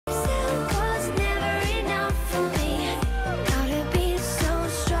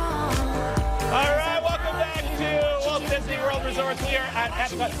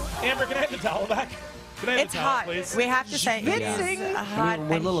Amber, can I have the towel back? It's hot. Please? We have to say it's hot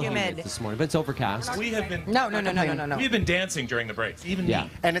we're a little and humid this morning, but it's overcast. We have been no. We've been dancing during the breaks, even me.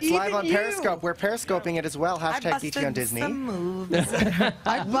 And it's live on Periscope. We're periscoping it as well. Hashtag I BT on Disney. some moves.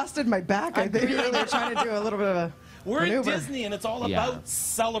 I busted my back. I think really trying to do a little bit of a. We're at Disney, and it's all about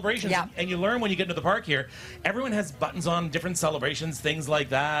celebrations. Yeah. And you learn when you get into the park here. Everyone has buttons on different celebrations, things like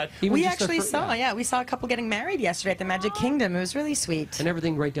that. We actually saw, we saw a couple getting married yesterday at the Magic Kingdom. It was really sweet. And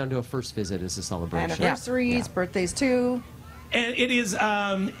everything right down to a first visit is a celebration. Anniversaries, birthdays too. And it is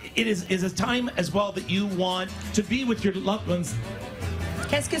a time as well that you want to be with your loved ones.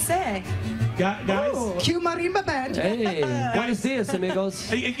 Qu'est-ce que c'est? Guys? Cue marimba band. Hey, buenos dias, amigos.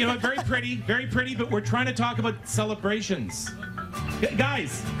 You know, very pretty, but we're trying to talk about celebrations.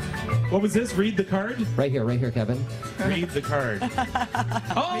 Guys, what was this? Read the card? Right here, Kevin. Read the card.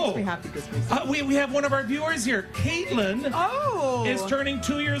 Oh! Makes me happy this week. We have one of our viewers here. Caitlin is turning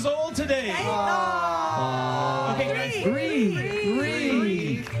 2 years old today. Okay, guys.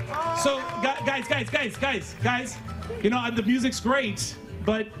 Three. So, guys, you know, the music's great,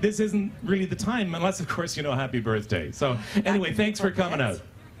 but this isn't really the time, unless, of course, you know, happy birthday. So, anyway, thanks for coming out.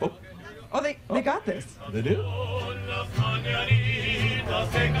 Oh, they got this. They do?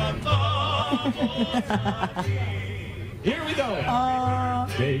 Here we go.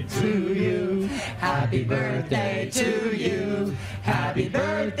 Birthday to you. Happy birthday to you. Happy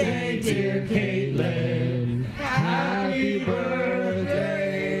birthday, dear Caitlin. Happy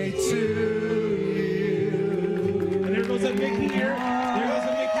birthday to you. And there goes a Mickey here. There goes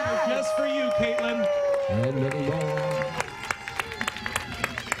a Mickey here just for you, Caitlin. And many more.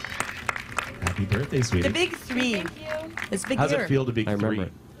 Happy birthday, sweetie. The big three. Thank you. It's big. How's it feel to be I remember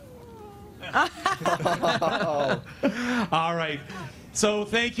three? All right. So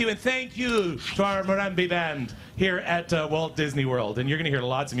thank you, and thank you to our Marambi band here at Walt Disney World. And you're going to hear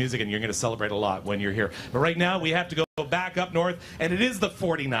lots of music, and you're going to celebrate a lot when you're here. But right now, we have to go back up north, and it is the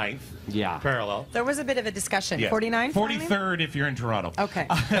 49th parallel. There was a bit of a discussion. Yes. 49? 43rd if you're in Toronto. Okay.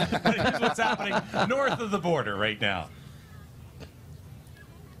 Here's what's happening north of the border right now.